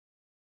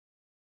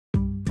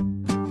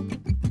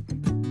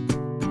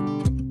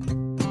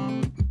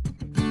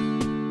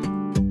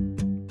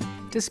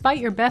Despite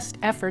your best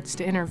efforts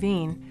to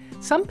intervene,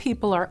 some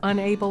people are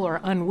unable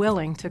or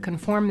unwilling to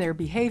conform their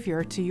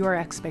behavior to your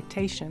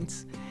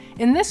expectations.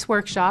 In this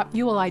workshop,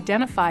 you will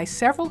identify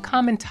several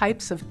common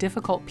types of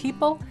difficult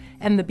people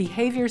and the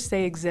behaviors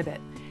they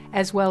exhibit,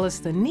 as well as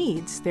the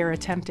needs they're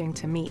attempting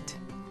to meet.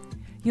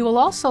 You will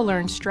also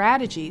learn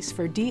strategies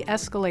for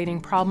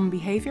de-escalating problem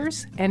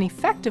behaviors and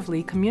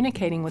effectively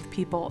communicating with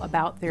people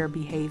about their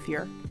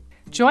behavior.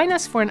 Join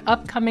us for an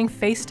upcoming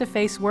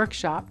face-to-face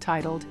workshop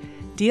titled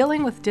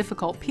Dealing with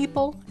Difficult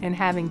People and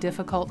Having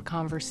Difficult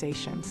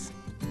Conversations.